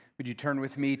Would you turn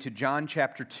with me to John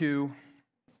chapter 2?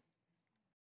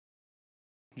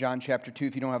 John chapter 2.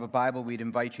 If you don't have a Bible, we'd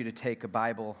invite you to take a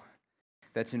Bible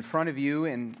that's in front of you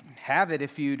and have it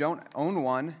if you don't own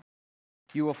one.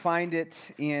 You will find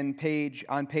it on page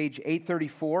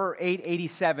 834 or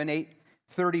 887,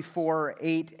 834,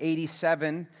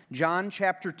 887. John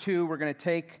chapter 2, we're going to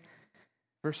take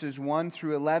verses 1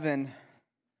 through 11.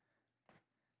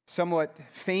 Somewhat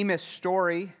famous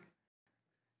story.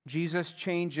 Jesus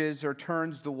changes or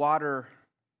turns the water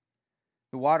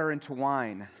into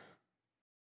wine.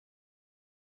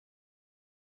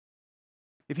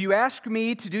 If you ask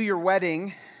me to do your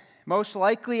wedding, most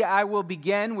likely I will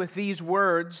begin with these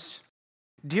words: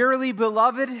 "Dearly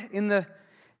beloved, in the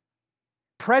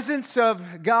presence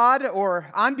of God, or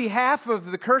on behalf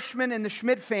of the Kirschman and the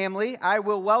Schmidt family, I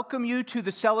will welcome you to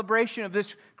the celebration of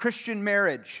this Christian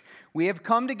marriage. We have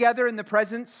come together in the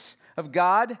presence of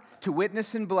God to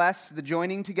witness and bless the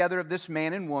joining together of this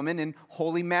man and woman in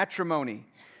holy matrimony.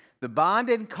 The bond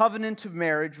and covenant of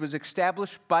marriage was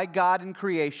established by God in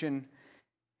creation,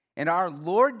 and our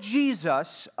Lord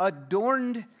Jesus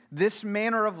adorned this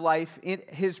manner of life in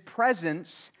His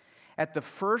presence at the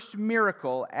first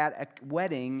miracle at a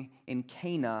wedding in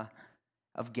Cana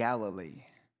of Galilee."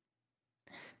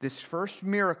 This first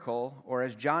miracle, or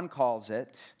as John calls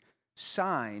it,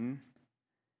 sign,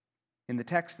 in the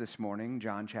text this morning,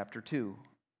 John chapter 2.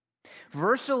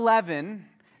 Verse 11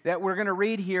 that we're going to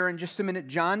read here in just a minute,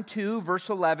 John 2, verse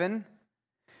 11,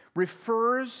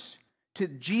 refers to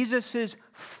Jesus'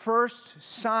 first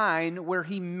sign where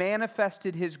He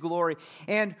manifested His glory.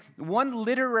 And one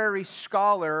literary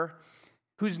scholar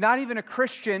who's not even a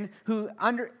Christian, who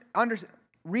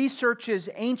researches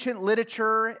ancient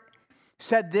literature,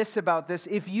 said this about this: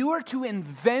 if you were to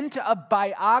invent a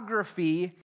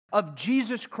biography of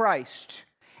Jesus Christ,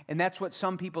 and that's what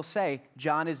some people say,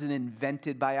 John is an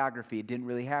invented biography. It didn't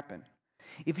really happen.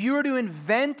 If you were to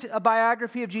invent a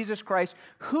biography of Jesus Christ,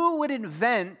 who would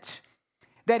invent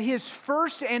that His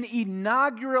first and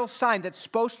inaugural sign that's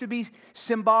supposed to be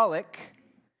symbolic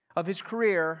of His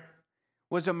career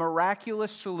was a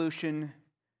miraculous solution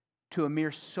to a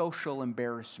mere social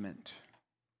embarrassment?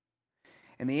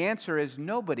 And the answer is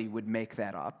nobody would make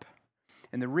that up.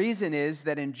 And the reason is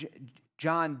that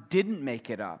John didn't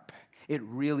make it up. It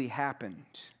really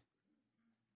happened.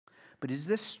 But is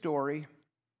this story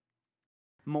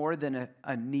more than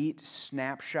a neat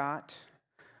snapshot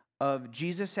of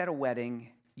Jesus at a wedding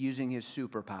using His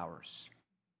superpowers?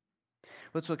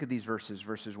 Let's look at these verses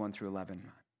 1 through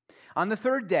 11. On the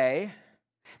third day,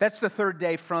 that's the third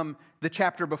day from the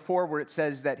chapter before where it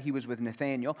says that He was with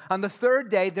Nathanael. On the third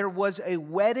day, there was a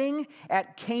wedding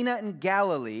at Cana in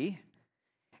Galilee,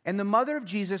 and the mother of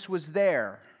Jesus was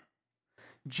there.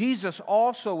 Jesus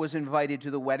also was invited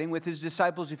to the wedding with His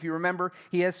disciples. If you remember,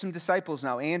 He has some disciples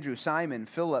now: Andrew, Simon,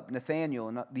 Philip, Nathanael,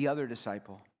 and the other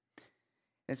disciple.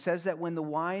 It says that when the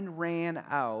wine ran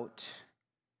out,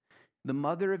 the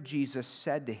mother of Jesus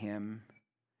said to Him,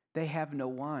 "They have no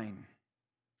wine."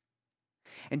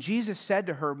 And Jesus said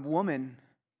to her, "Woman,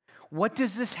 what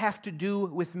does this have to do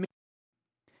with me?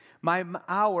 My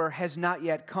hour has not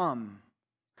yet come."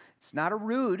 It's not a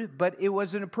rude, but it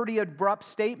was a pretty abrupt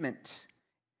statement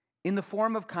in the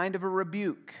form of kind of a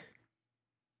rebuke.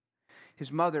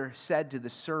 His mother said to the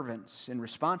servants in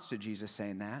response to Jesus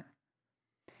saying that,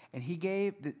 and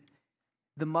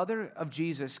the mother of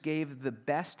Jesus gave the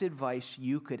best advice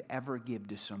you could ever give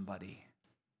to somebody.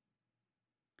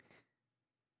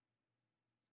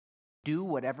 Do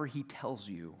whatever He tells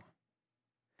you.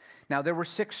 Now, there were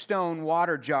 6 stone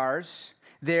water jars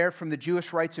there from the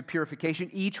Jewish rites of purification,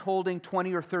 each holding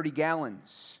 20 or 30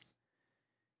 gallons.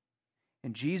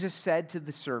 And Jesus said to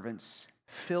the servants,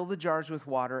 "Fill the jars with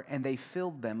water," and they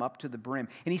filled them up to the brim.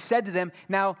 And He said to them,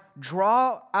 "Now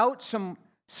draw out some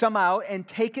out and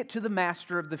take it to the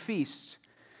master of the feast.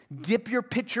 Dip your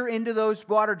pitcher into those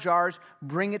water jars,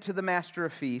 bring it to the master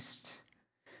of feast."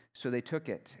 So they took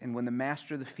it, and when the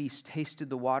master of the feast tasted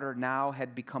the water now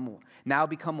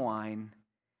become wine,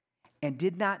 and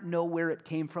did not know where it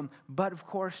came from, but of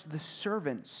course the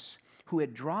servants who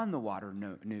had drawn the water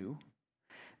knew,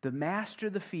 the master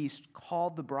of the feast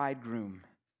called the bridegroom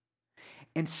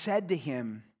and said to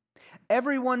him,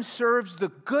 "Everyone serves the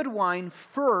good wine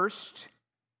first,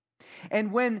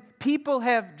 and when people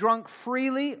have drunk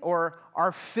freely or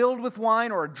are filled with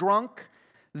wine or are drunk,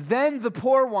 then the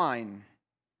poor wine.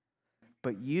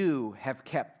 But you have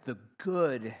kept the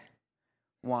good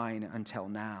wine until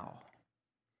now."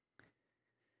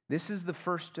 This is the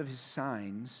first of His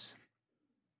signs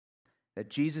that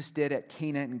Jesus did at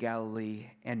Cana in Galilee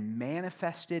and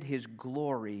manifested His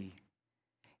glory,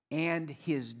 and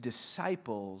his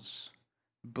disciples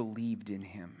believed in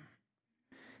him.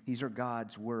 These are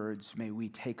God's words. May we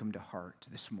take them to heart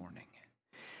this morning.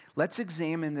 Let's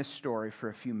examine this story for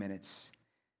a few minutes.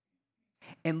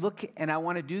 And I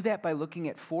want to do that by looking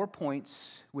at 4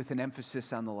 points with an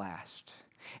emphasis on the last.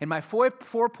 And my four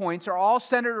points are all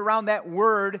centered around that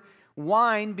word,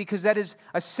 wine, because that is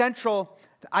a central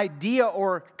idea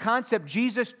or concept.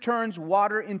 Jesus turns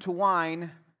water into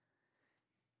wine.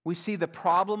 We see the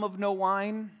problem of no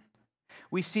wine.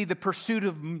 We see the pursuit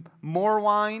of more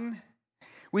wine.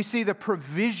 We see the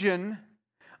provision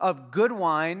of good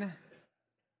wine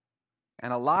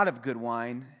and a lot of good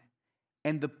wine.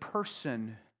 And the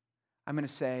person, I'm going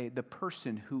to say, the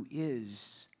person who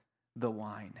is the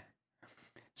wine.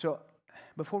 So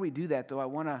before we do that, though, I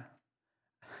want to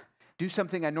do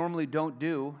something I normally don't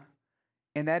do,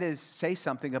 and that is say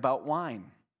something about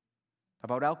wine,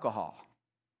 about alcohol.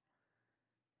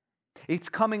 It's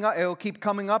coming up, it'll keep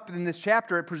coming up in this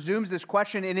chapter. It presumes this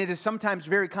question, and it is sometimes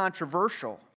very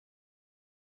controversial.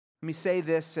 Let me say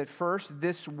this at first.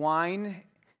 This wine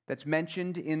that's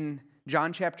mentioned in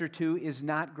John chapter 2 is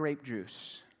not grape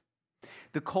juice.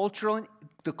 The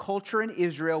culture in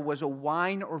Israel was a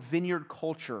wine or vineyard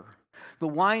culture. The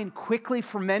wine quickly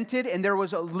fermented, and there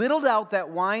was a little doubt that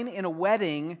wine in a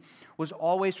wedding was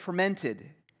always fermented.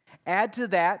 Add to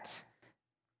that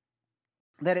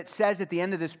it says at the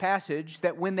end of this passage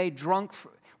that when they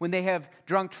have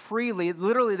drunk freely,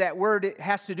 literally that word it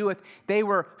has to do with they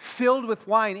were filled with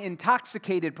wine,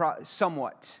 intoxicated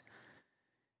somewhat.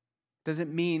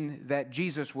 Doesn't mean that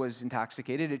Jesus was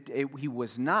intoxicated. He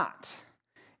was not.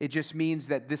 It just means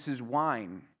that this is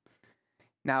wine.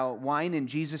 Now, wine in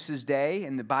Jesus' day,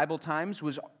 in the Bible times,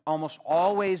 was almost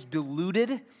always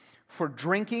diluted for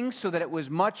drinking so that it was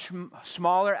much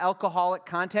smaller alcoholic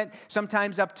content,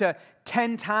 sometimes up to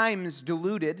 10 times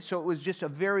diluted, so it was just a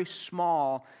very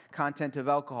small content of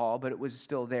alcohol, but it was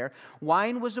still there.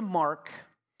 Wine was a mark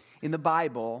in the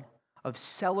Bible of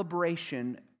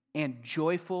celebration and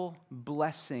joyful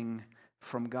blessing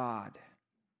from God.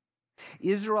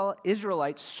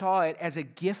 Israelites saw it as a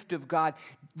gift of God.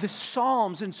 The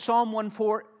Psalms in Psalm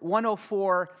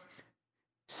 104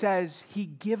 says, He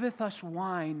giveth us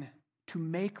wine to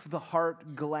make the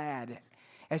heart glad.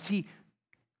 As he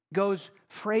goes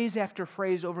phrase after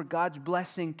phrase over God's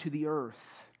blessing to the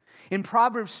earth. In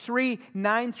Proverbs 3,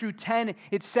 9 through 10,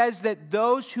 it says that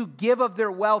those who give of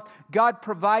their wealth, God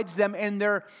provides them, and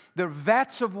their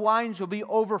vats of wines will be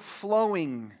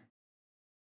overflowing.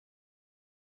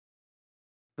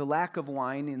 The lack of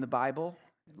wine in the Bible,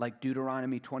 like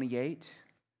Deuteronomy 28,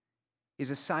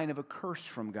 is a sign of a curse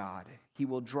from God. He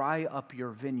will dry up your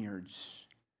vineyards.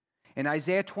 In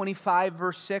Isaiah 25,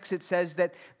 verse 6, it says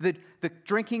that the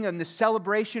drinking and the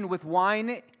celebration with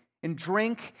wine and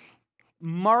drink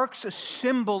marks a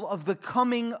symbol of the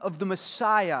coming of the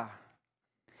Messiah.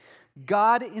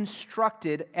 God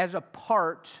instructed as a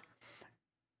part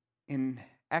in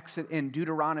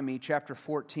Deuteronomy chapter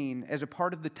 14, as a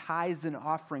part of the tithes and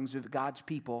offerings of God's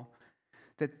people,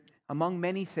 that among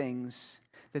many things,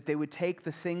 that they would take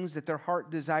the things that their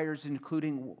heart desires,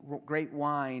 including great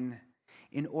wine,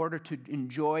 in order to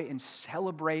enjoy and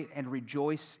celebrate and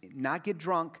rejoice, not get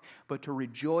drunk, but to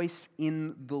rejoice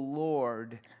in the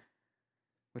Lord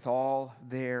with all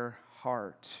their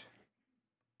heart.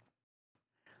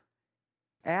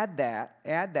 Add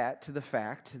that to the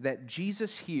fact that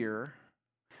Jesus here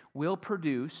will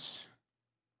produce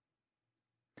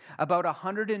about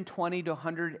 120 to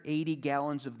 180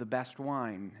 gallons of the best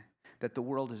wine that the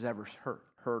world has ever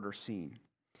heard or seen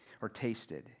or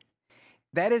tasted.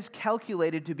 That is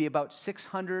calculated to be about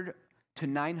 600 to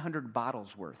 900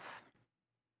 bottles worth.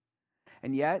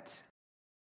 And yet,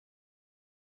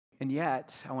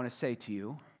 I want to say to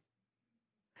you,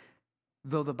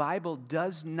 though the Bible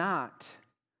does not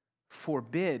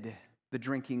forbid the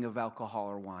drinking of alcohol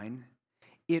or wine,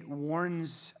 it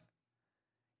warns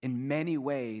in many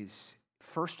ways.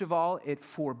 First of all, it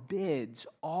forbids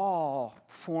all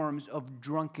forms of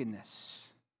drunkenness.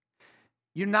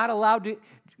 You're not allowed to,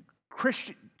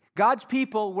 God's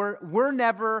people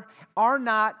are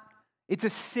not, it's a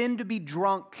sin to be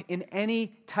drunk in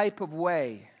any type of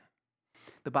way.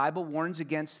 The Bible warns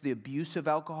against the abuse of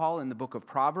alcohol in the book of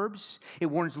Proverbs. It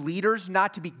warns leaders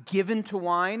not to be given to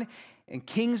wine and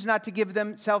kings not to give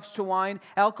themselves to wine.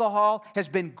 Alcohol has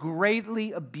been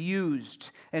greatly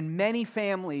abused, and many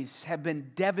families have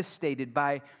been devastated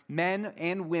by men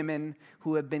and women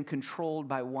who have been controlled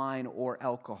by wine or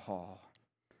alcohol.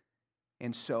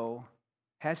 And so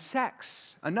has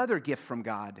sex, another gift from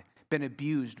God, been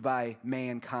abused by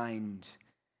mankind.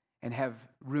 and have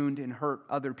ruined and hurt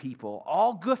other people.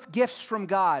 All gifts from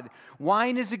God.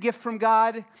 Wine is a gift from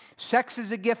God. Sex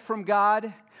is a gift from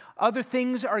God. Other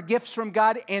things are gifts from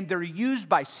God, and they're used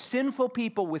by sinful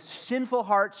people with sinful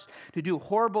hearts to do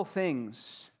horrible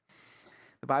things.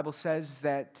 The Bible says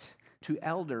that to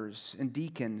elders and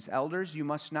deacons, elders, you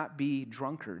must not be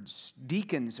drunkards.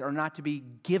 Deacons are not to be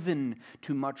given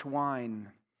too much wine.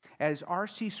 As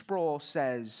R.C. Sproul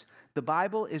says, the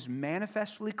Bible is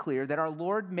manifestly clear that our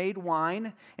Lord made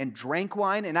wine and drank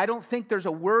wine, and I don't think there's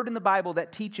a word in the Bible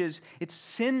that teaches it's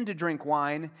sin to drink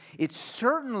wine. It's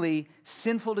certainly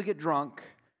sinful to get drunk,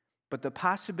 but the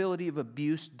possibility of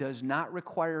abuse does not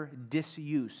require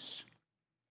disuse.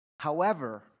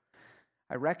 However,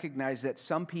 I recognize that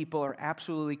some people are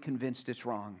absolutely convinced it's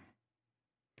wrong.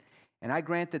 And I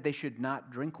grant that they should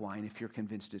not drink wine if you're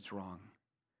convinced it's wrong,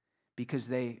 because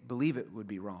they believe it would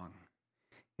be wrong.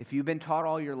 If you've been taught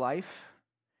all your life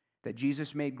that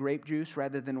Jesus made grape juice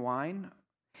rather than wine,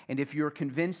 and if you're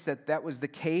convinced that that was the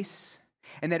case,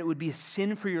 and that it would be a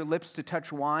sin for your lips to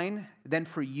touch wine, then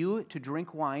for you to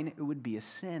drink wine, it would be a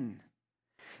sin.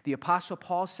 The Apostle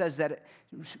Paul says that,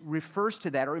 refers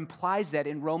to that or implies that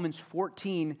in Romans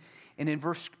 14 and in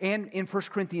 1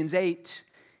 Corinthians 8.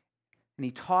 And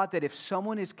he taught that if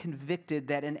someone is convicted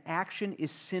that an action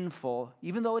is sinful,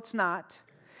 even though it's not,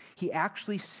 he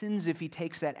actually sins if he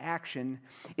takes that action.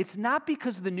 It's not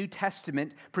because the New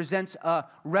Testament presents a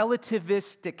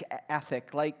relativistic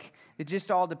ethic, like it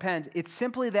just all depends. It's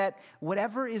simply that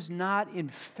whatever is not in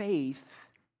faith,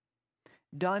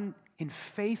 done in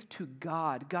faith to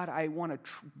God, God, I want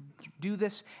to do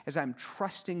this as I'm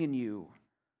trusting in you,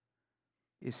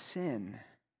 is sin.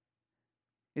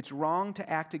 It's wrong to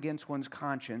act against one's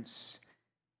conscience,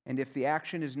 and if the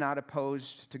action is not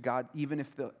opposed to God, even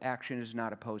if the action is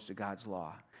not opposed to God's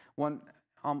law.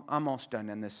 I'm almost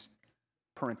done in this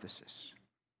parenthesis.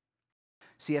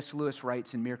 C.S. Lewis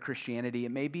writes in Mere Christianity,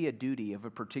 it may be a duty of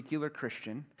a particular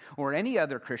Christian or any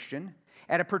other Christian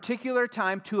at a particular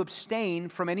time to abstain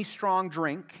from any strong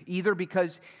drink, either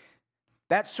because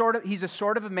he's a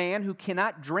sort of a man who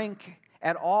cannot drink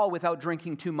at all without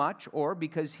drinking too much, or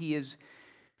because he is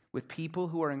with people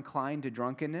who are inclined to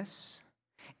drunkenness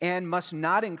and must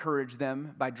not encourage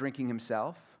them by drinking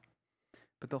himself.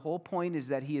 But the whole point is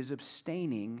that he is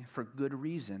abstaining for good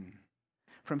reason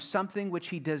from something which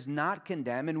he does not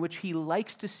condemn and which he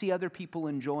likes to see other people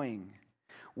enjoying.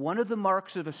 One of the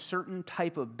marks of a certain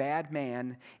type of bad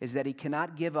man is that he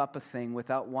cannot give up a thing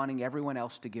without wanting everyone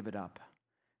else to give it up.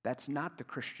 That's not the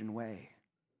Christian way.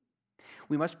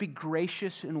 We must be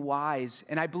gracious and wise,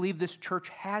 and I believe this church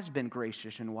has been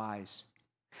gracious and wise.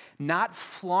 Not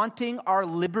flaunting our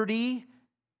liberty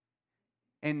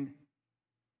and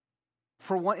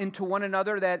into one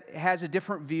another that has a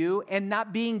different view, and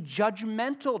not being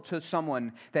judgmental to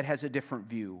someone that has a different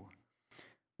view.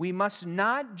 We must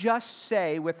not just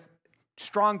say with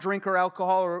strong drink or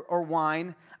alcohol or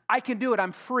wine, I can do it,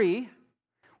 I'm free.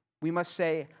 We must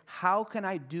say, how can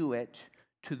I do it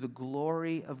to the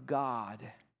glory of God?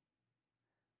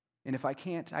 And if I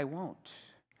can't, I won't.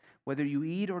 Whether you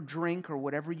eat or drink or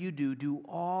whatever you do, do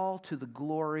all to the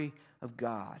glory of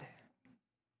God.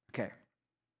 Okay.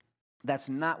 That's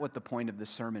not what the point of the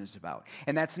sermon is about.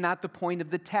 And that's not the point of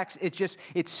the text.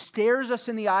 It stares us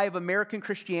in the eye of American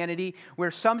Christianity, where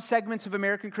some segments of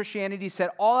American Christianity said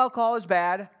all alcohol is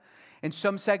bad, and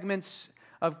some segments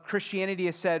of Christianity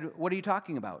have said, what are you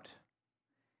talking about?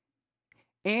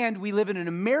 And we live in an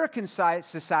American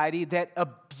society that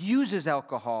abuses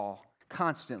alcohol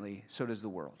constantly. So does the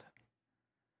world.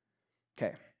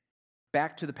 Okay,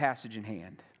 back to the passage in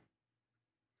hand.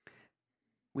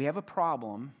 We have a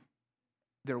problem.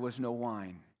 There was no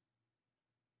wine.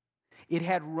 It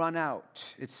had run out,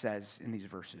 it says in these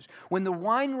verses. When the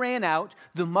wine ran out,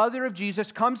 the mother of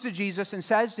Jesus comes to Jesus and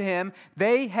says to him,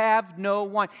 they have no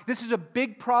wine. This is a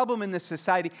big problem in this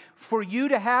society. For you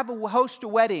to host a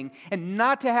wedding and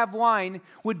not to have wine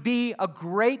would be a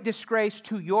great disgrace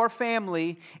to your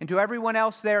family and to everyone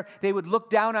else there. They would look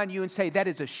down on you and say, that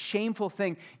is a shameful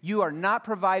thing. You are not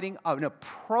providing an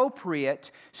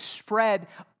appropriate spread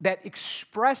that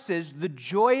expresses the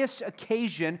joyous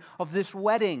occasion of this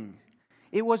wedding.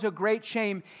 It was a great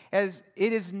shame, as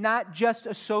it is not just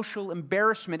a social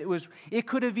embarrassment. It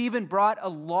could have even brought a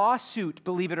lawsuit,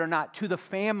 believe it or not, to the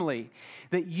family,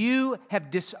 that you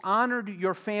have dishonored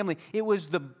your family. It was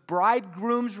the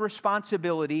bridegroom's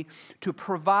responsibility to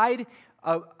provide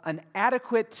an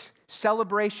adequate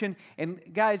celebration. And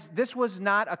guys, this was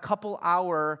not a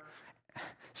couple-hour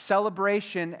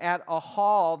celebration at a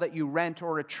hall that you rent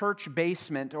or a church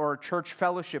basement or a church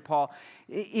fellowship hall.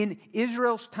 In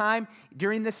Israel's time,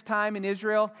 during this time in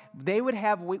Israel, they would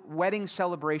have wedding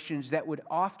celebrations that would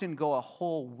often go a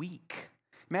whole week.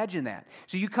 Imagine that.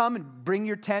 So you come and bring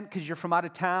your tent because you're from out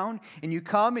of town, and you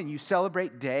come and you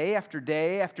celebrate day after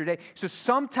day after day. So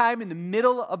sometime in the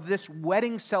middle of this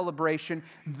wedding celebration,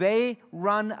 they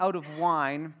run out of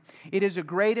wine. It is a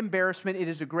great embarrassment. It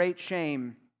is a great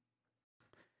shame.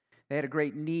 They had a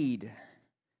great need.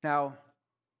 Now,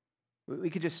 we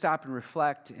could just stop and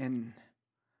reflect, and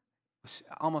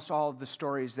almost all of the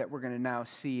stories that we're going to now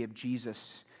see of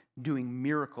Jesus doing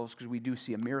miracles, because we do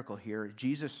see a miracle here,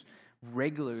 Jesus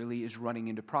regularly is running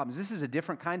into problems. This is a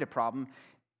different kind of problem,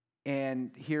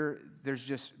 and here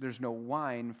there's no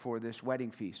wine for this wedding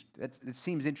feast. It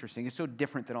seems interesting. It's so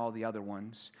different than all the other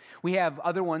ones. We have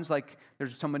other ones like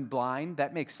there's someone blind.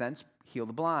 That makes sense. Heal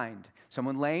the blind.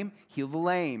 Someone lame. Heal the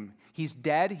lame. He's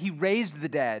dead. He raised the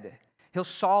dead. He'll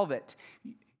solve it.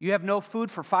 You have no food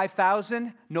for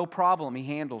 5,000? No problem. He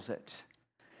handles it.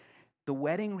 The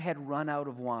wedding had run out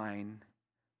of wine.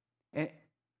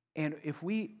 And if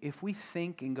we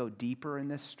think and go deeper in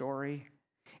this story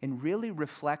and really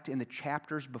reflect in the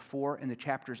chapters before and the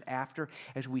chapters after,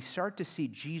 as we start to see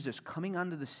Jesus coming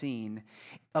onto the scene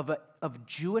of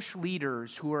Jewish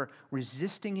leaders who are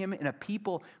resisting him and a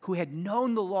people who had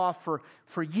known the law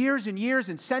for years and years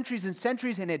and centuries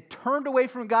and had turned away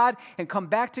from God and come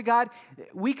back to God,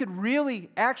 we could really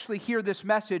actually hear this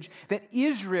message that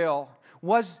Israel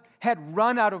had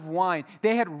run out of wine.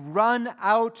 They had run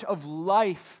out of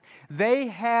life. They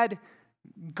had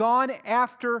gone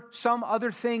after some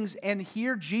other things, and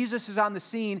here Jesus is on the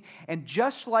scene, and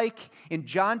just like in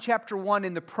John chapter 1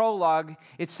 in the prologue,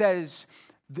 it says,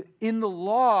 in the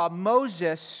law,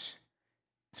 Moses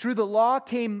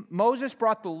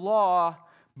brought the law,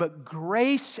 but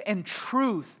grace and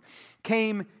truth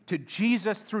came to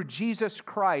Jesus through Jesus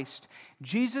Christ.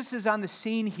 Jesus is on the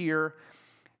scene here,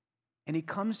 and he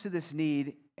comes to this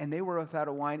need, and they were without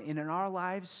a wine. And in our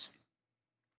lives,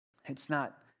 it's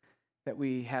not that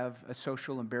we have a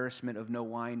social embarrassment of no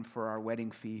wine for our wedding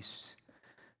feasts,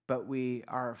 but we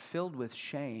are filled with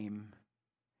shame,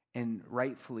 and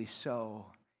rightfully so,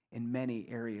 in many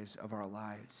areas of our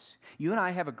lives. You and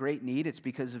I have a great need. It's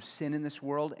because of sin in this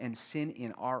world and sin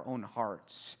in our own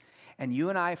hearts. And you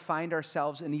and I find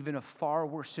ourselves in even a far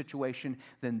worse situation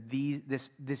than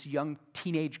this young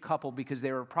teenage couple, because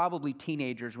they were probably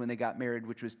teenagers when they got married,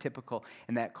 which was typical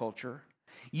in that culture.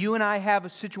 You and I have a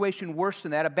situation worse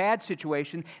than that, a bad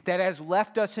situation that has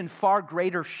left us in far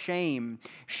greater shame.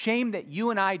 Shame that you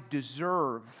and I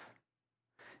deserve.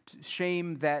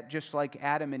 Shame that just like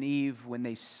Adam and Eve, when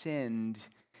they sinned,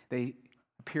 they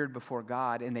appeared before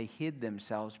God and they hid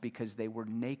themselves because they were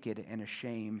naked and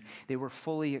ashamed. They were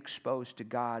fully exposed to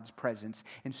God's presence,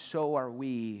 and so are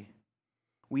we.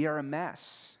 We are a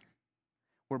mess.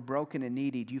 We're broken and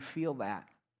needy. Do you feel that?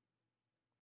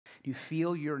 Do you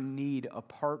feel your need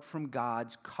apart from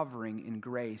God's covering and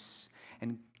grace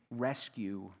and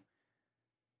rescue?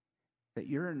 That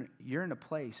you're in a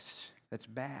place that's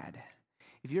bad.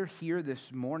 If you're here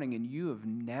this morning and you have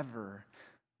never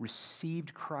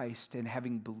received Christ and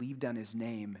having believed on his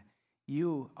name,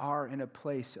 you are in a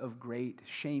place of great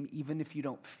shame, even if you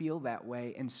don't feel that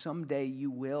way. And someday you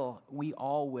will, we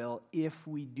all will, if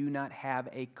we do not have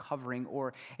a covering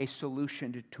or a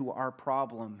solution to our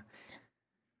problem.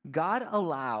 God's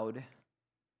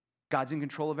in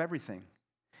control of everything.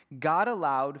 God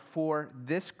allowed for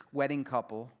this wedding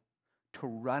couple to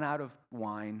run out of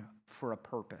wine for a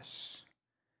purpose.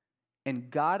 And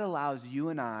God allows you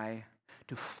and I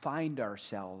to find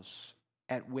ourselves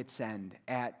at wit's end,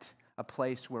 at a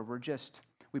place where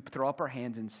we throw up our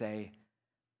hands and say,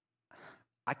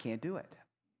 I can't do it.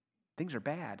 Things are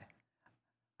bad.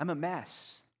 I'm a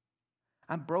mess.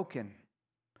 I'm broken.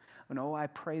 No, I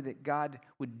pray that God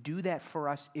would do that for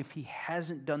us if he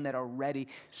hasn't done that already,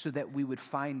 so that we would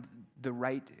find the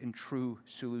right and true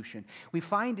solution. We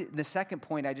find the second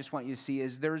point I just want you to see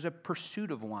is there's a pursuit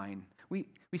of wine.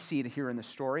 We see it here in the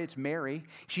story. It's Mary.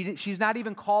 She's not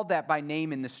even called that by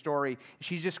name in the story.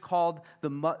 She's just called the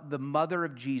mother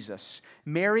of Jesus.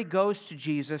 Mary goes to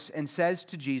Jesus and says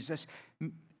to Jesus,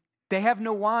 they have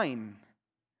no wine.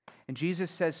 And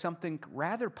Jesus says something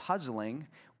rather puzzling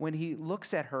when he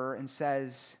looks at her and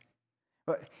says,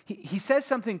 he says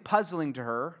something puzzling to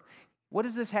her. What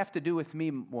does this have to do with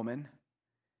me, woman?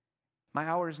 My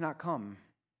hour has not come.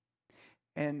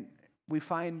 And we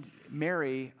find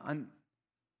Mary,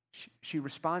 she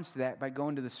responds to that by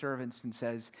going to the servants and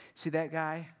says, see that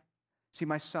guy? See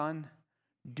my son?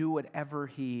 Do whatever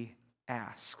he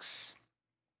asks.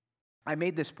 I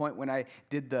made this point when I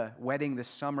did the wedding this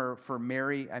summer for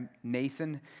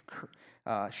Nathan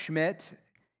Schmidt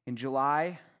in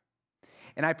July.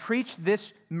 And I preached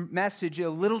this message a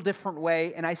little different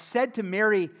way. And I said to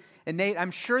Mary and Nate,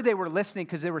 I'm sure they were listening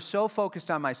because they were so focused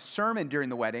on my sermon during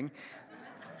the wedding.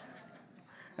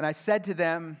 And I said to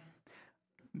them,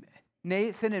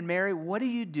 Nathan and Mary, what do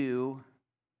you do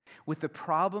with the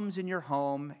problems in your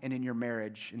home and in your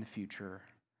marriage in the future?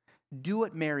 Do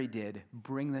what Mary did.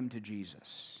 Bring them to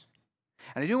Jesus.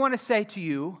 And I do want to say to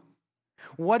you,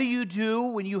 what do you do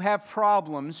when you have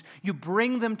problems? You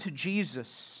bring them to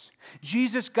Jesus.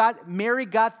 Mary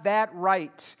got that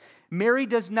right. Mary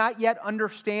does not yet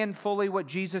understand fully what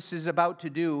Jesus is about to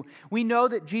do. We know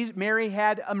that Mary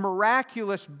had a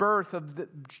miraculous birth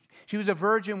she was a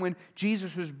virgin when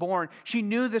Jesus was born. She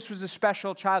knew this was a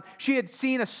special child. She had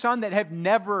seen a son that had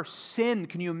never sinned.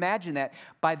 Can you imagine that?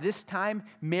 By this time,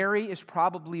 Mary is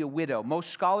probably a widow. Most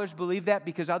scholars believe that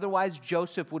because otherwise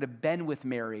Joseph would have been with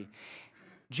Mary.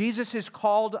 Jesus is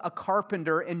called a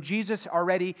carpenter, and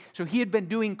so he had been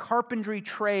doing carpentry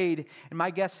trade, and my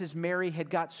guess is Mary had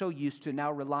got so used to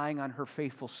now relying on her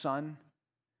faithful son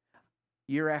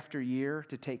year after year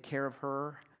to take care of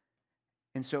her.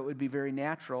 And so it would be very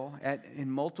natural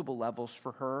in multiple levels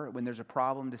for her when there's a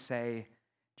problem to say,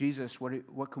 Jesus,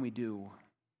 what can we do?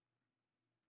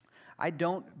 I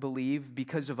don't believe,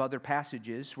 because of other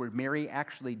passages where Mary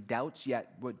actually doubts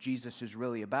yet what Jesus is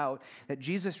really about, that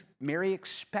Mary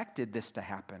expected this to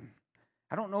happen.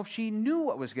 I don't know if she knew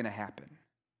what was going to happen.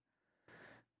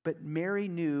 But Mary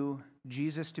knew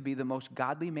Jesus to be the most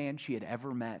godly man she had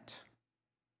ever met.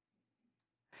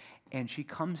 And she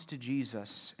comes to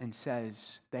Jesus and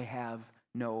says, they have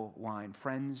no wine.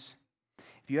 Friends,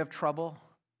 if you have trouble,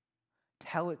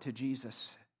 tell it to Jesus.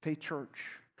 Faith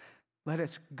Church, let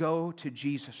us go to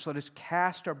Jesus. Let us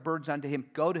cast our burdens onto him.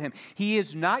 Go to him. He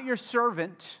is not your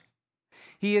servant.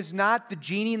 He is not the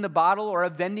genie in the bottle or a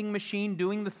vending machine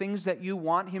doing the things that you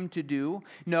want him to do.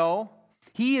 No,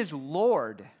 he is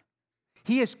Lord.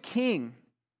 He is King.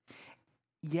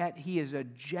 Yet he is a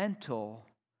gentle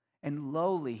and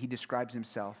lowly, he describes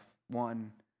himself,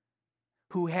 one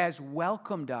who has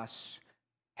welcomed us,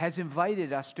 has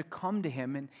invited us to come to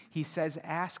him. And he says,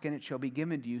 ask and it shall be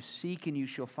given to you. Seek and you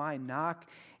shall find. Knock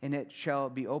and it shall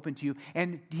be open to you.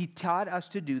 And he taught us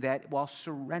to do that while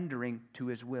surrendering to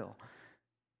his will.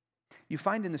 You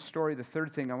find in the story, the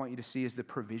third thing I want you to see is the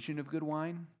provision of good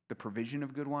wine. The provision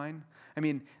of good wine. I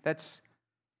mean, that's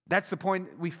the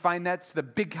point. We find that's the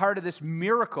big heart of this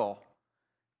miracle.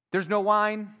 There's no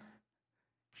wine.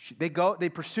 They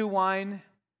pursue wine,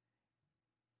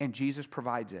 and Jesus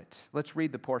provides it. Let's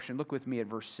read the portion. Look with me at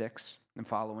verse 6 and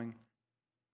following.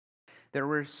 There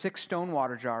were 6 stone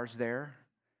water jars there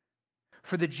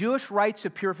for the Jewish rites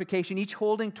of purification, each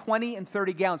holding 20 and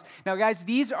 30 gallons. Now, guys,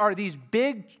 these are these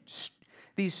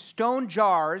stone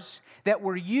jars that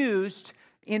were used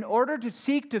in order to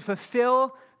seek to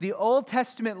fulfill the Old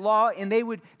Testament law, and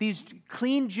these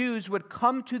clean Jews would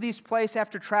come to this place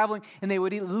after traveling, and they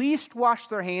would at least wash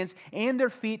their hands and their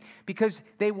feet because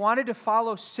they wanted to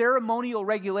follow ceremonial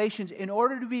regulations in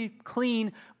order to be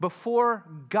clean before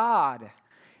God.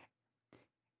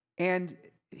 And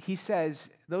he says,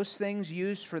 those things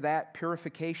used for that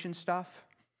purification stuff,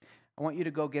 I want you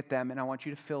to go get them, and I want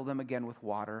you to fill them again with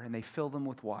water. And they fill them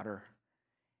with water.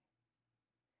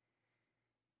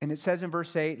 And it says in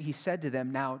verse 8, he said to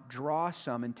them, now draw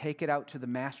some and take it out to the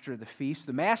master of the feast.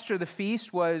 The master of the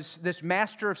feast was this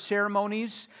master of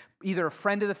ceremonies, either a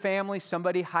friend of the family,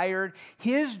 somebody hired.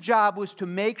 His job was to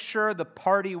make sure the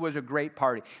party was a great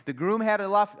party. The groom had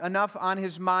enough on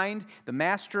his mind. The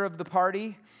master of the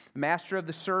party, the master of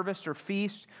the service or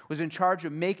feast, was in charge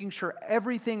of making sure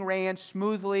everything ran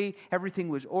smoothly, everything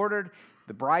was ordered.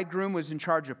 The bridegroom was in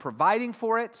charge of providing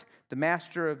for it. The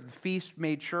master of the feast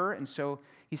made sure, and so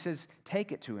he says,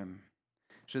 take it to him.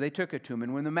 So they took it to him.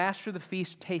 And when the master of the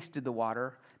feast tasted the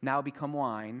water, now become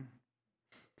wine,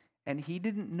 and he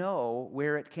didn't know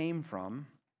where it came from,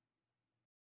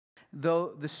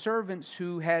 though the servants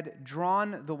who had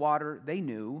drawn the water, they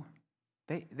knew.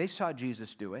 They saw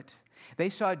Jesus do it. They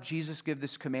saw Jesus give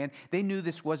this command. They knew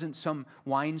this wasn't some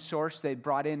wine source they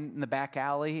brought in the back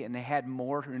alley and they had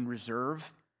more in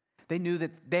reserve. They knew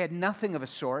that they had nothing of a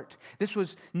sort. This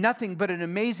was nothing but an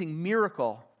amazing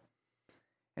miracle.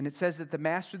 And it says that the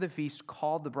master of the feast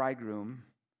called the bridegroom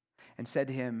and said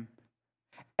to him,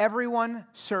 everyone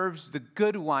serves the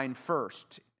good wine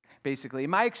first, basically. In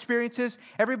my experiences,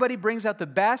 everybody brings out the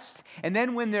best, and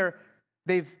then when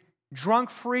they've drunk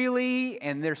freely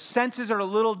and their senses are a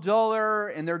little duller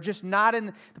and they're just not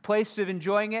in the place of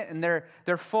enjoying it and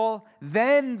they're full,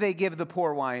 then they give the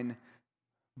poor wine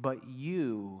but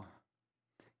you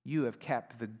have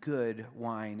kept the good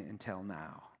wine until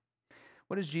now.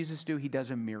 What does Jesus do? He does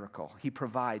a miracle. He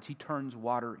provides. He turns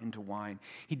water into wine.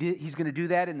 He's going to do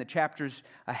that in the chapters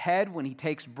ahead when he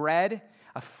takes bread,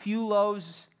 a few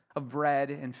loaves of bread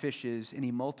and fishes, and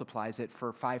he multiplies it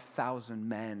for 5,000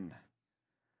 men.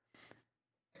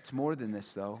 It's more than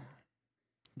this, though.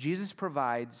 Jesus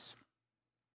provides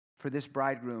for this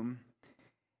bridegroom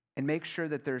and makes sure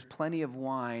that there's plenty of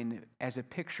wine as a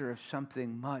picture of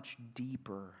something much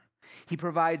deeper. He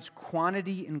provides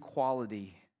quantity and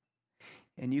quality.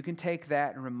 And you can take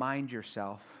that and remind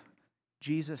yourself,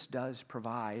 Jesus does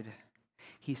provide.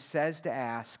 He says to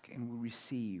ask and we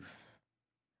receive.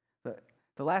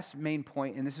 The last main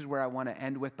point, and this is where I want to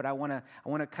end with, but I want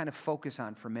to kind of focus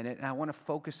on for a minute, and I want to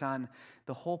focus on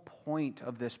the whole point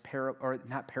of this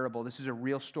parable. This is a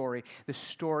real story. The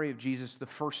story of Jesus, the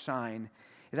first sign,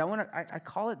 is I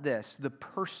call it this: the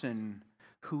person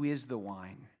who is the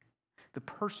wine. The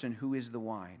person who is the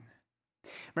wine.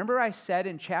 Remember I said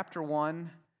in chapter 1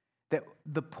 that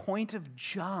the point of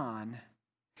John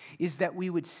is that we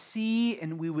would see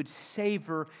and we would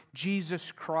savor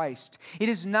Jesus Christ. It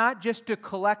is not just to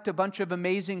collect a bunch of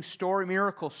amazing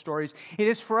miracle stories. It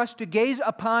is for us to gaze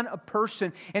upon a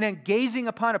person, and in gazing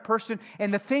upon a person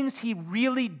and the things he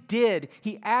really did,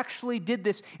 he actually did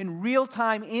this in real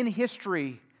time in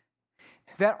history,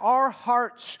 that our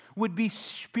hearts would be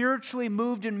spiritually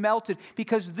moved and melted,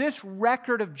 because this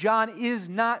record of John is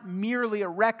not merely a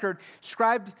record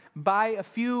scribed by a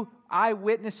few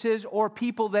eyewitnesses or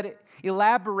people that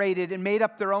elaborated and made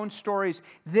up their own stories.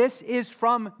 This is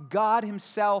from God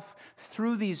himself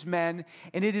through these men,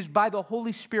 and it is by the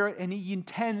Holy Spirit, and he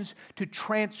intends to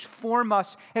transform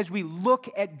us as we look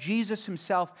at Jesus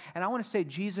himself. And I want to say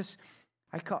Jesus,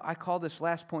 I call this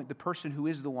last point the person who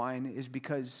is the wine, is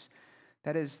because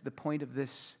that is the point of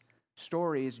this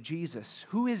story, is Jesus.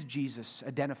 Who is Jesus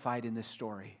identified in this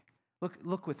story?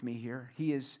 Look with me here.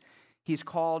 He's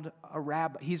called a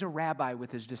rabbi. He's a rabbi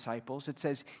with his disciples. It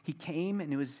says he came and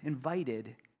he was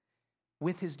invited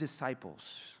with his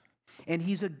disciples. And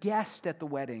he's a guest at the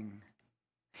wedding.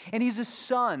 And he's a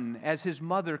son, as his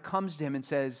mother comes to him and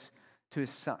says to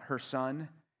her son,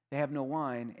 they have no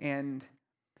wine. And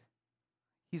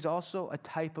he's also a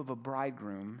type of a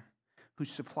bridegroom who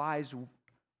supplies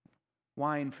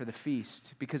wine for the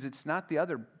feast, because it's not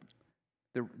the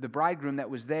bridegroom that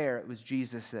was there, it was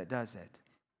Jesus that does it.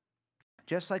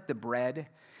 Just like the bread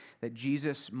that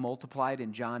Jesus multiplied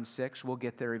in John 6, we'll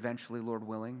get there eventually, Lord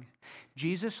willing.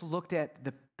 Jesus looked at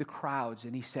the crowds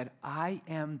and he said, I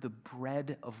am the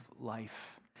bread of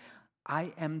life.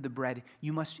 I am the bread.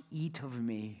 You must eat of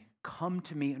me. Come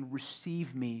to me and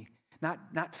receive me.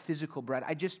 Not physical bread.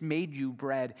 I just made you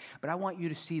bread, but I want you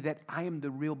to see that I am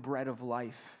the real bread of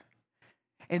life.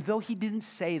 And though he didn't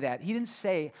say that, he didn't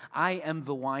say, I am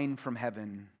the wine from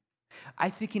heaven. I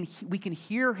think we can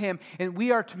hear him, and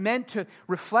we are meant to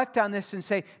reflect on this and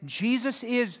say, Jesus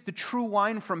is the true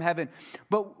wine from heaven.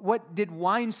 But what did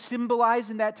wine symbolize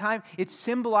in that time? It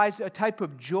symbolized a type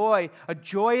of joy, a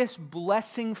joyous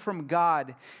blessing from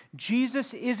God.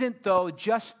 Jesus isn't, though,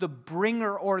 just the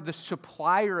bringer or the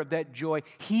supplier of that joy.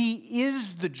 He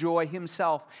is the joy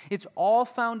himself. It's all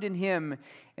found in him.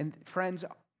 And friends,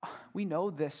 we know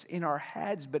this in our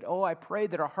heads, but I pray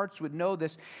that our hearts would know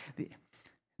this.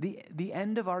 The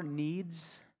end of our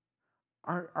needs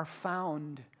are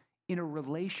found in a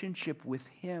relationship with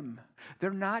him.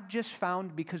 They're not just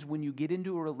found because when you get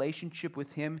into a relationship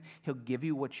with him, he'll give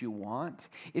you what you want.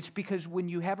 It's because when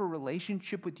you have a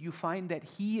relationship with you, find that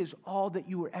he is all that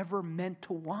you were ever meant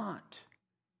to want.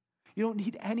 You don't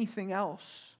need anything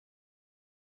else.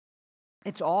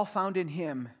 It's all found in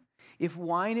him. If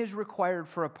wine is required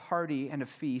for a party and a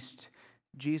feast,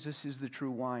 Jesus is the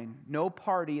true wine. No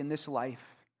party in this life.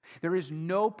 There is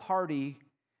no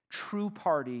true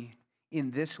party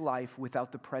in this life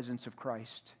without the presence of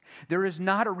Christ. There is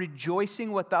not a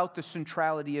rejoicing without the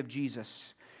centrality of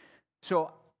Jesus.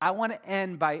 So I want to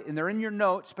end by, and they're in your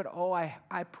notes, but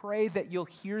I pray that you'll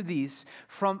hear these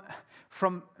from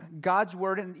God's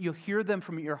word, and you'll hear them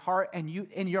from your heart, and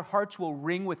your hearts will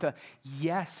ring with a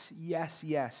yes, yes,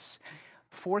 yes.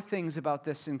 4 things about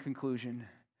this in conclusion.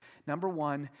 Number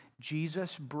 1,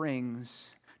 Jesus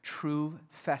brings true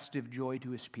festive joy to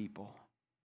his people.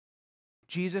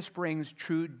 Jesus brings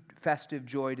true festive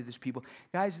joy to his people.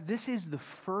 Guys, this is the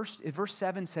first, verse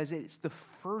 7 says it's the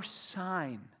first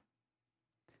sign.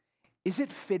 Is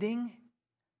it fitting?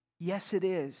 Yes, it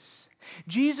is.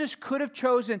 Jesus could have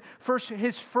chosen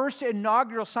his first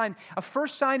inaugural sign. A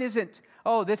first sign isn't,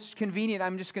 this is convenient,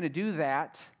 I'm just going to do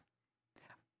that.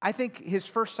 I think his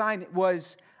first sign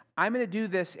was, I'm going to do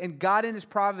this, and God in his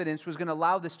providence was going to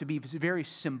allow this to be very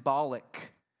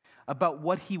symbolic about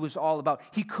what he was all about.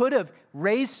 He could have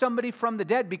raised somebody from the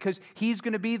dead because he's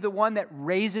going to be the one that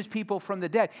raises people from the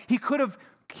dead. He could have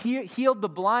healed the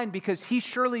blind because he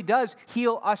surely does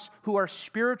heal us who are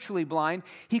spiritually blind.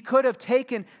 He could have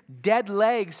taken dead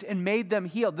legs and made them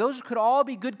healed. Those could all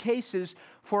be good cases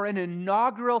for an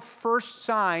inaugural first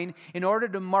sign in order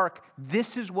to mark,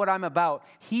 this is what I'm about.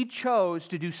 He chose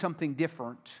to do something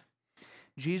different.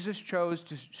 Jesus chose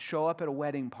to show up at a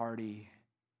wedding party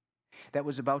that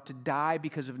was about to die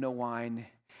because of no wine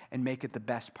and make it the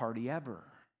best party ever.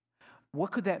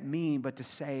 What could that mean but to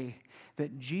say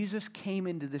that Jesus came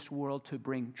into this world to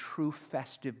bring true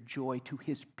festive joy to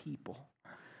his people?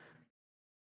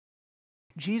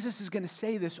 Jesus is going to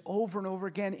say this over and over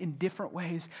again in different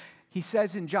ways. He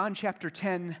says in John chapter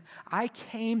 10, I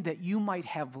came that you might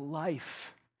have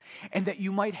life and that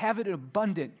you might have it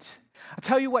abundant. I'll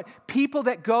tell you what, people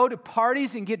that go to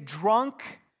parties and get drunk,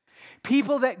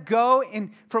 people that go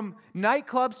from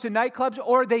nightclubs to nightclubs,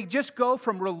 or they just go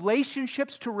from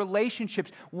relationships to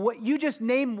relationships. What you just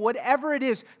name, whatever it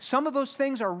is, some of those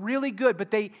things are really good,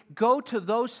 but they go to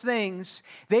those things.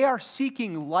 They are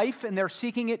seeking life, and they're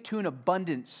seeking it to an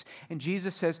abundance. And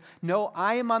Jesus says, no,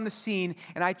 I am on the scene,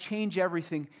 and I change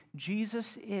everything.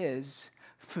 Jesus is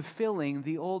fulfilling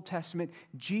the Old Testament.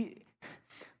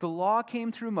 The law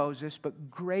came through Moses, but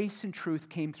grace and truth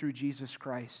came through Jesus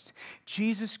Christ.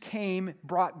 Jesus came,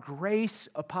 brought grace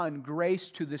upon grace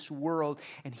to this world,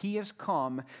 and he has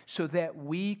come so that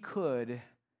we could,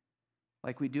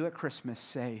 like we do at Christmas,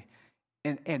 say,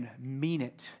 and mean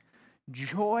it,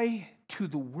 joy to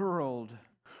the world.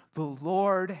 The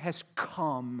Lord has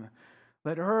come.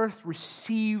 Let earth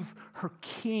receive her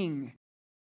King.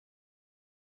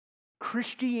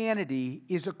 Christianity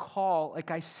is a call,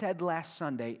 like I said last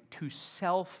Sunday, to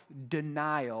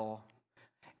self-denial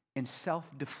and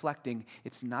self-deflecting.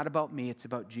 It's not about me, it's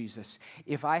about Jesus.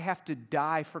 If I have to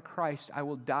die for Christ, I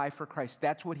will die for Christ.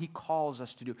 That's what he calls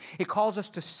us to do. It calls us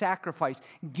to sacrifice,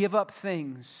 give up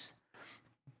things.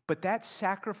 But that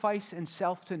sacrifice and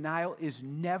self-denial is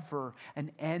never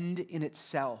an end in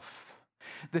itself.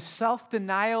 The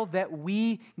self-denial that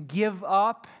we give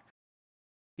up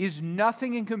is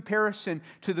nothing in comparison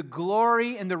to the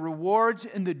glory and the rewards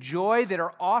and the joy that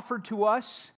are offered to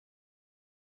us.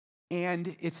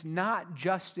 And it's not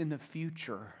just in the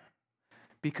future,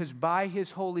 because by his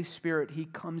Holy Spirit, he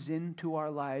comes into our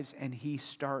lives and he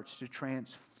starts to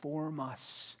transform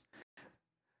us.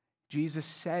 Jesus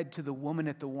said to the woman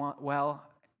at the well,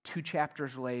 2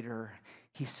 chapters later,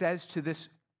 he says to this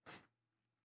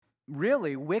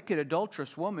really wicked,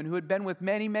 adulterous woman who had been with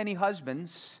many, many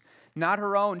husbands, not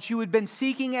her own. She had been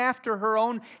seeking after her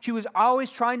own. She was always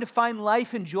trying to find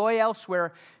life and joy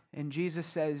elsewhere. And Jesus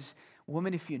says,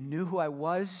 woman, if you knew who I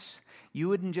was, you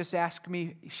wouldn't just ask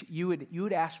me, you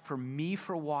would ask for me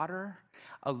for water,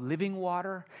 a living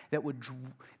water that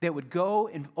would go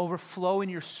and overflow in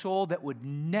your soul, that would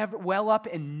never well up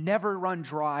and never run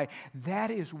dry.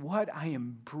 That is what I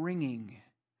am bringing.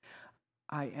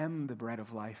 I am the bread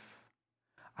of life.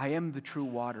 I am the true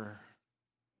water.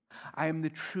 I am the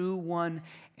true one,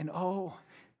 and oh,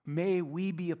 may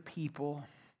we be a people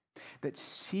that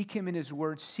seek him in his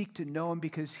word, seek to know him,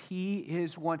 because he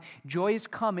is one. Joy is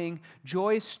coming,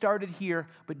 joy started here,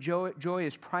 but joy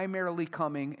is primarily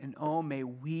coming, and oh, may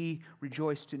we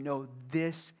rejoice to know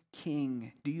this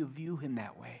King. Do you view him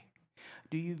that way?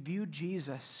 Do you view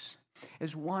Jesus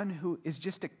as one who is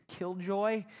just a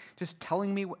killjoy, just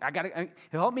telling me,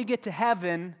 help me get to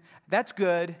heaven, that's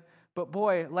good, but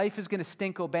boy, life is going to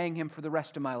stink obeying him for the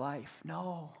rest of my life?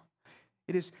 No.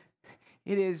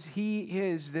 He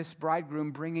is this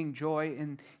bridegroom bringing joy,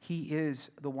 and he is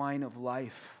the wine of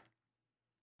life.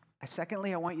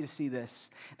 Secondly, I want you to see this.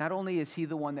 Not only is he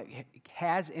the one that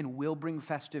has and will bring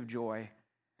festive joy,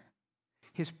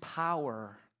 his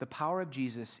power, the power of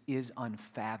Jesus, is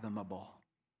unfathomable.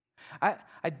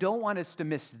 I don't want us to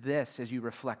miss this as you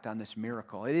reflect on this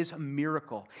miracle. It is a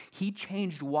miracle. He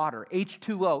changed water,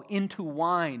 H2O, into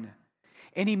wine,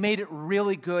 and he made it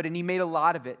really good, and he made a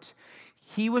lot of it.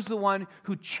 He was the one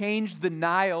who changed the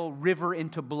Nile River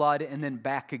into blood and then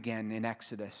back again in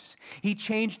Exodus. He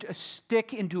changed a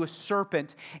stick into a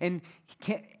serpent, and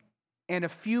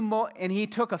he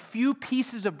took a few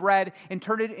pieces of bread and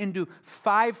turned it into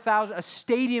 5,000. A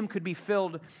stadium could be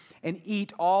filled and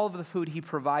eat all of the food he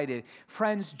provided.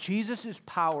 Friends, Jesus'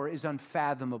 power is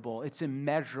unfathomable. It's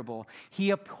immeasurable. He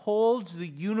upholds the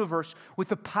universe with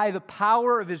the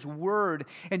power of his word.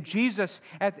 And Jesus,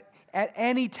 at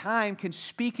any time can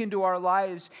speak into our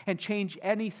lives and change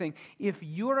anything. If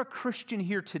you're a Christian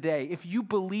here today, if you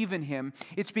believe in him,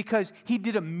 it's because he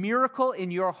did a miracle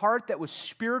in your heart that was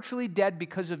spiritually dead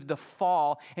because of the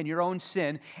fall and your own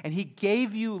sin, and he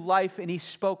gave you life and he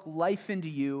spoke life into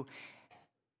you.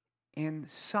 And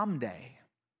someday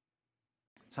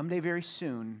very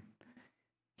soon,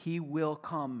 he will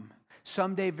come.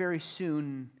 Someday very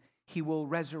soon, he will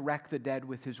resurrect the dead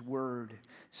with his word.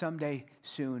 Someday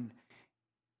soon.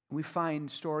 We find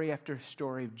story after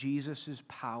story of Jesus'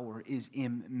 power is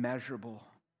immeasurable.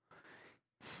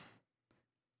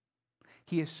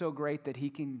 He is so great that he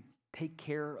can take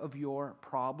care of your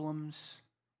problems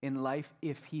in life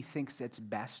if he thinks it's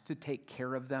best to take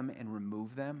care of them and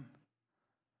remove them.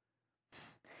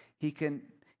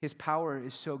 His power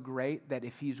is so great that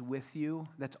if he's with you,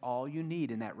 that's all you need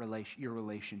in that your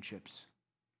relationships.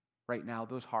 Right now,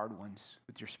 those hard ones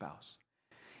with your spouse.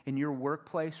 In your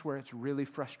workplace where it's really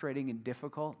frustrating and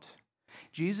difficult,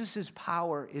 Jesus'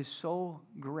 power is so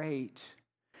great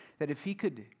that if he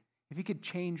could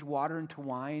change water into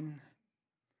wine,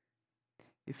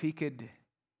 if he could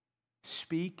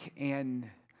speak and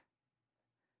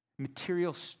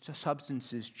material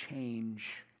substances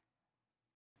change,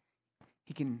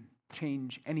 he can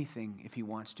change anything if he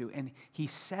wants to. And he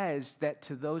says that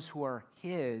to those who are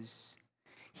his,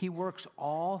 he works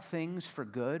all things for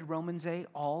good, Romans 8,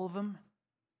 all of them.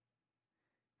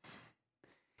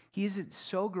 He is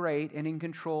so great and in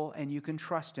control, and you can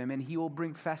trust him, and he will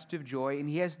bring festive joy, and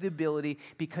he has the ability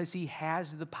because he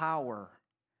has the power.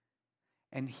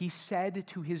 And he said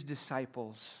to his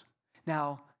disciples,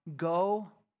 now go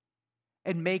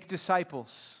and make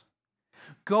disciples.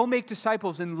 Go make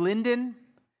disciples in Linden,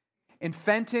 in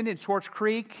Fenton, in Swartz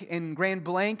Creek, in Grand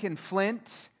Blanc, in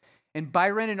Flint, in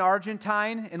Byron and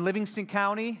Argentine, in Livingston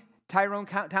County, Tyrone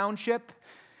Township.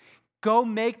 Go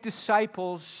make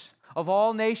disciples of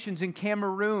all nations in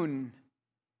Cameroon.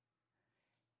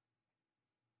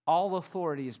 All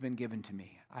authority has been given to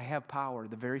me. I have power,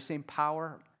 the very same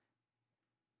power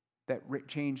that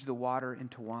changed the water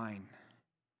into wine.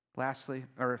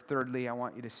 Thirdly, I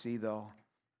want you to see though,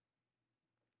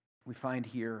 we find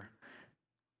here,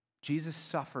 Jesus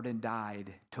suffered and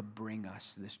died to bring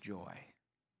us this joy.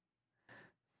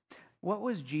 What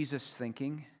was Jesus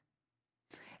thinking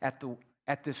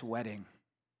at this wedding?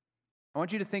 I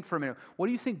want you to think for a minute. What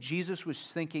do you think Jesus was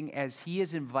thinking as he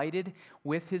is invited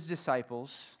with his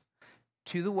disciples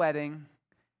to the wedding?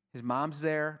 His mom's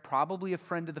there, probably a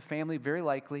friend of the family, very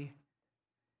likely.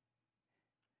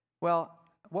 Well,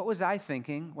 what was I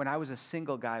thinking when I was a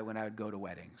single guy when I would go to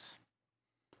weddings?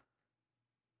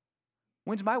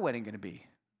 When's my wedding going to be?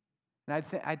 And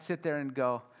I'd sit there and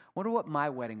go, wonder what my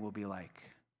wedding will be like.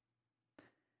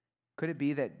 Could it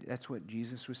be that that's what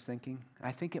Jesus was thinking?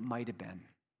 I think it might have been.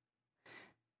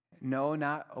 No,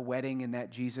 not a wedding in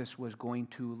that Jesus was going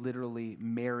to literally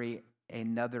marry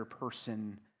another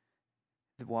person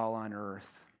while on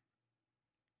earth.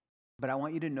 But I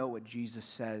want you to know what Jesus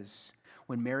says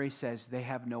when Mary says, they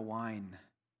have no wine.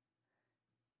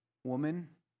 Woman,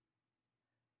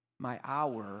 my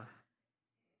hour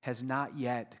has not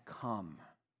yet come.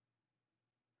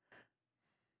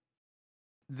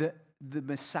 The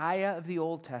Messiah of the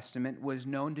Old Testament was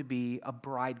known to be a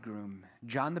bridegroom.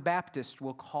 John the Baptist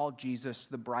will call Jesus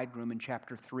the bridegroom in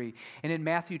chapter 3. And in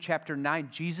Matthew chapter 9,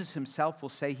 Jesus himself will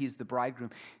say he's the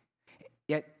bridegroom.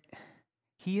 Yet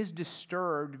he is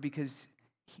disturbed because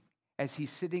as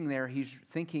he's sitting there, he's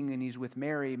thinking and he's with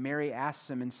Mary. Mary asks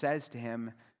him and says to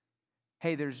him,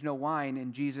 hey, there's no wine.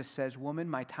 And Jesus says, woman,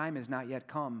 my time has not yet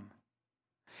come.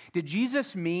 Did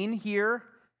Jesus mean here,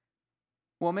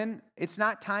 woman, it's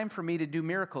not time for me to do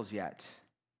miracles yet?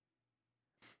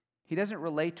 He doesn't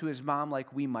relate to his mom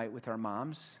like we might with our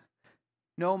moms.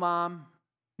 No, mom.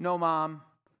 No, mom.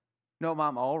 No,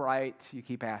 mom. All right, you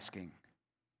keep asking.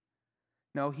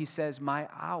 No, he says, my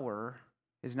hour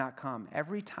is not come.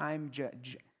 Every time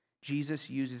Jesus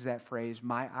uses that phrase,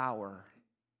 my hour,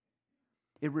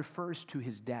 it refers to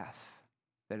his death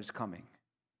that is coming.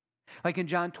 Like in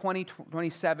John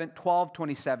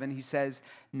 12:27, he says,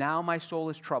 now my soul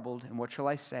is troubled, and what shall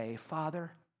I say?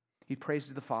 Father, he prays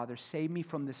to the Father, save me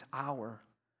from this hour.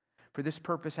 For this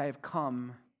purpose I have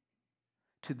come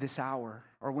to this hour.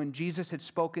 Or when Jesus had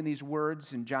spoken these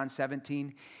words in John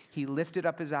 17, he lifted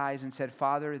up his eyes and said,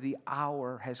 Father, the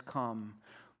hour has come.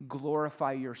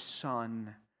 Glorify your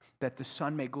Son, that the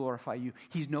Son may glorify you.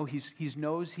 He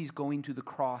knows he's going to the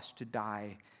cross to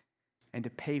die and to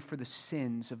pay for the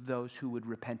sins of those who would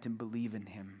repent and believe in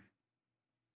him.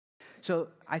 So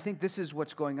I think this is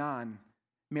what's going on.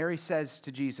 Mary says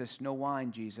to Jesus, no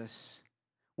wine, Jesus.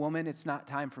 Woman, it's not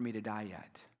time for me to die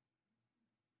yet.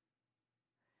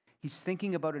 He's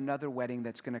thinking about another wedding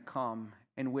that's going to come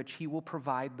in which he will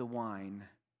provide the wine,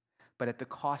 but at the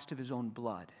cost of his own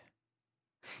blood.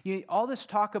 All this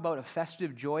talk about a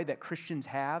festive joy that Christians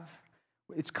have,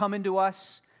 it's coming to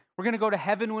us. We're going to go to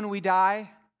heaven when we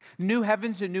die. New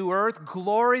heavens and new earth,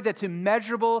 glory that's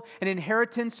immeasurable, an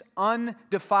inheritance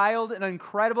undefiled and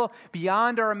incredible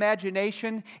beyond our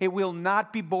imagination. It will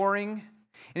not be boring.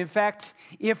 And in fact,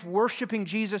 if worshiping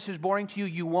Jesus is boring to you,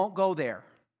 you won't go there.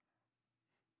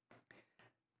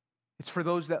 It's for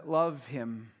those that love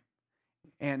him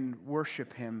and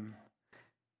worship him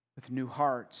with new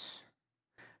hearts.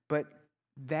 But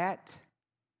that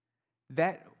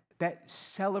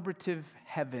celebrative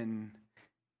heaven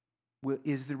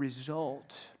is the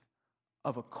result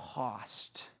of a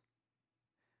cost.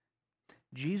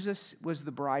 Jesus was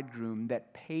the bridegroom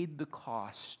that paid the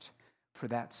cost for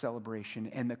that celebration,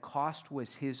 and the cost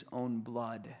was his own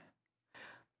blood.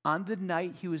 On the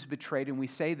night he was betrayed, and we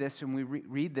say this and we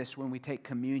read this when we take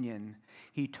communion,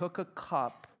 he took a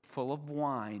cup full of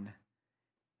wine,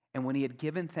 and when he had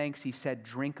given thanks, he said,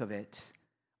 "Drink of it,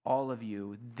 all of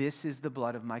you. This is the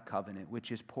blood of my covenant,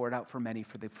 which is poured out for many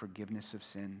for the forgiveness of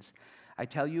sins. I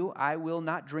tell you, I will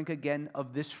not drink again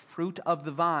of this fruit of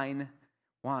the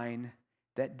wine,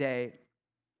 that day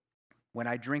when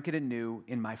I drink it anew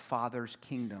in my Father's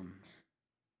kingdom."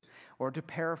 Or to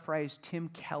paraphrase Tim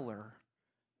Keller,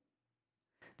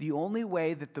 the only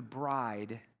way that the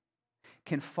bride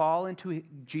can fall into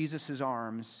Jesus'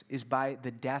 arms is by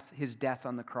his death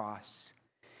on the cross.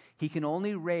 He can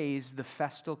only raise the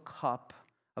festal cup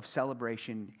of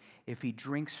celebration if he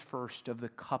drinks first of the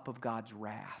cup of God's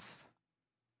wrath.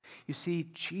 You see,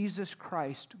 Jesus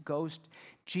Christ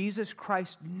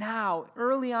now,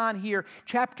 early on here,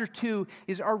 chapter 2,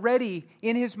 is already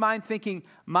in his mind thinking,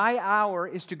 my hour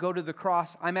is to go to the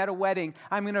cross. I'm at a wedding.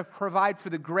 I'm going to provide for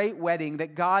the great wedding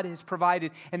that God has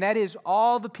provided. And that is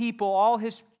all the people, all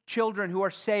his children who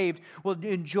are saved will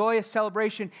enjoy a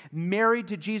celebration married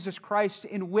to Jesus Christ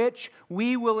in which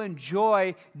we will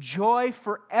enjoy joy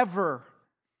forever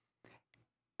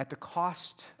at the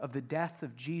cost of the death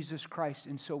of Jesus Christ.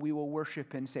 And so we will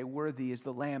worship and say, "Worthy is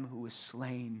the Lamb who was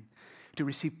slain to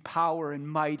receive power and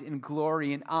might and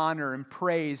glory and honor and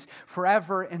praise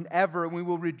forever and ever." And we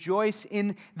will rejoice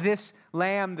in this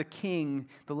Lamb, the King,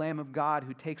 the Lamb of God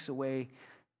who takes away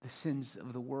the sins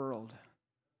of the world.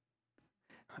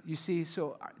 You see,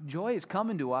 so joy is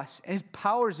coming to us, and his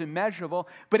power is immeasurable,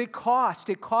 but it cost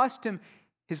him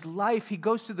his life. He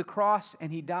goes to the cross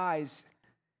and he dies,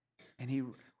 and he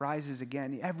rises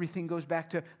again. Everything goes back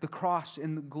to the cross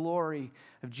and the glory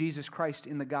of Jesus Christ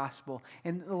in the gospel.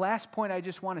 And the last point I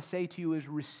just want to say to you is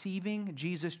receiving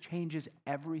Jesus changes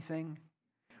everything.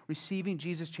 Receiving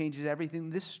Jesus changes everything.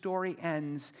 This story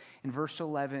ends in verse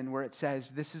 11 where it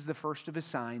says, "This is the first of his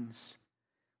signs,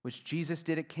 which Jesus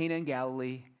did at Cana in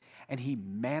Galilee, and he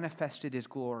manifested his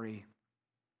glory,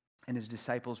 and his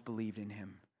disciples believed in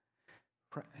him."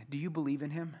 Do you believe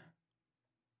in him?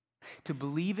 To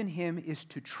believe in him is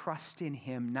to trust in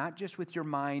him, not just with your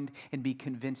mind and be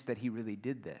convinced that he really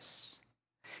did this.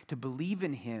 To believe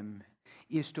in him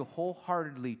is to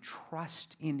wholeheartedly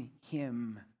trust in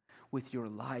him with your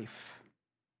life.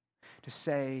 To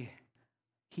say,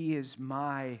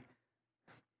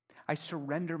 I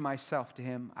surrender myself to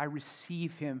him. I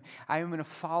receive him. I am going to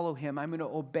follow him. I'm going to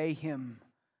obey him.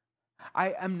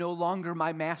 I am no longer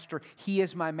my master. He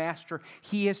is my master.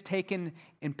 He has taken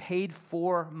and paid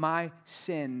for my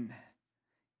sin.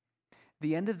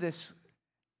 The end of this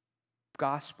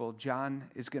gospel, John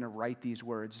is going to write these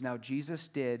words. Now, Jesus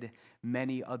did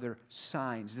many other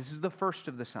signs. This is the first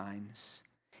of the signs.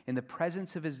 In the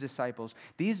presence of his disciples,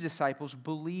 these disciples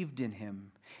believed in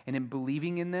him. And in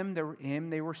believing in them,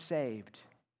 they were saved.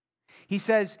 He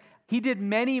says, he did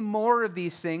many more of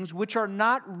these things which are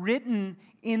not written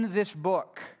in this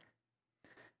book.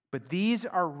 But these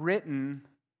are written,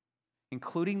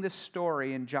 including this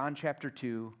story in John chapter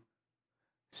 2,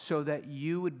 so that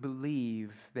you would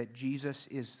believe that Jesus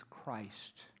is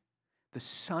Christ, the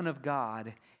Son of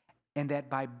God, and that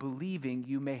by believing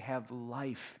you may have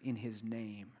life in his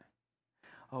name.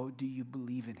 Oh, do you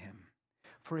believe in him?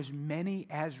 For as many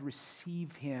as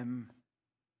receive him,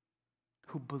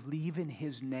 who believe in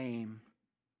his name,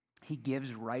 he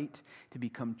gives right to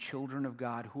become children of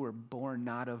God, who are born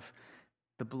not of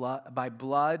the by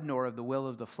blood, nor of the will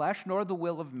of the flesh, nor the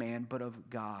will of man, but of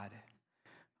God.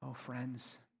 Oh,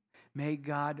 friends, may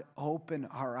God open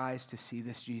our eyes to see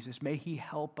this Jesus. May he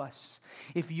help us.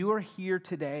 If you are here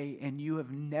today and you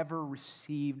have never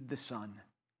received the Son,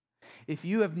 If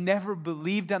you have never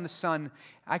believed on the Son,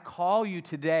 I call you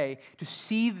today to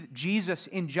see Jesus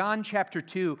in John chapter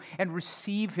 2 and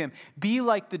receive him. Be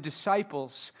like the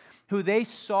disciples who they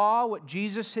saw what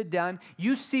Jesus had done.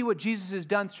 You see what Jesus has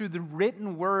done through the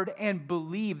written word and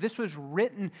believe. This was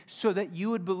written so that you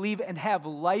would believe and have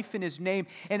life in his name,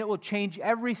 and it will change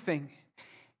everything.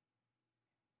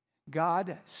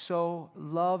 God so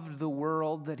loved the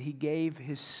world that he gave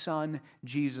his Son,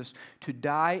 Jesus, to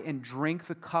die and drink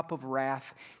the cup of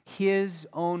wrath. His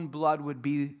own blood would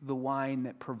be the wine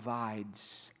that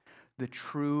provides the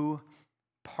true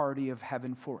party of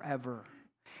heaven forever.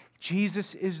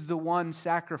 Jesus is the one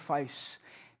sacrifice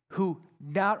who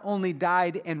not only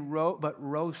died and but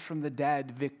rose from the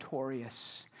dead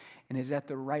victorious and is at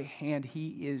the right hand.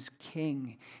 He is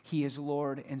King. He is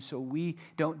Lord. And so we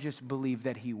don't just believe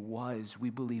that he was, we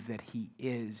believe that he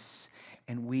is,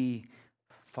 and we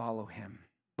follow him.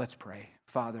 Let's pray.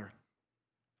 Father,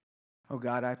 oh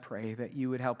God, I pray that you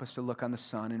would help us to look on the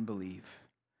Son and believe.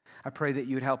 I pray that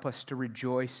you would help us to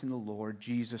rejoice in the Lord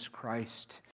Jesus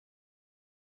Christ.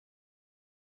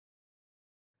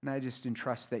 And I just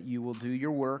entrust that you will do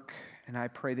your work, and I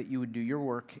pray that you would do your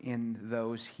work in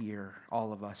those here,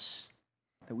 all of us,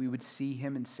 that we would see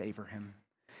him and savor him.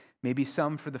 Maybe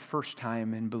some for the first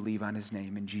time and believe on his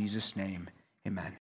name. In Jesus' name, amen.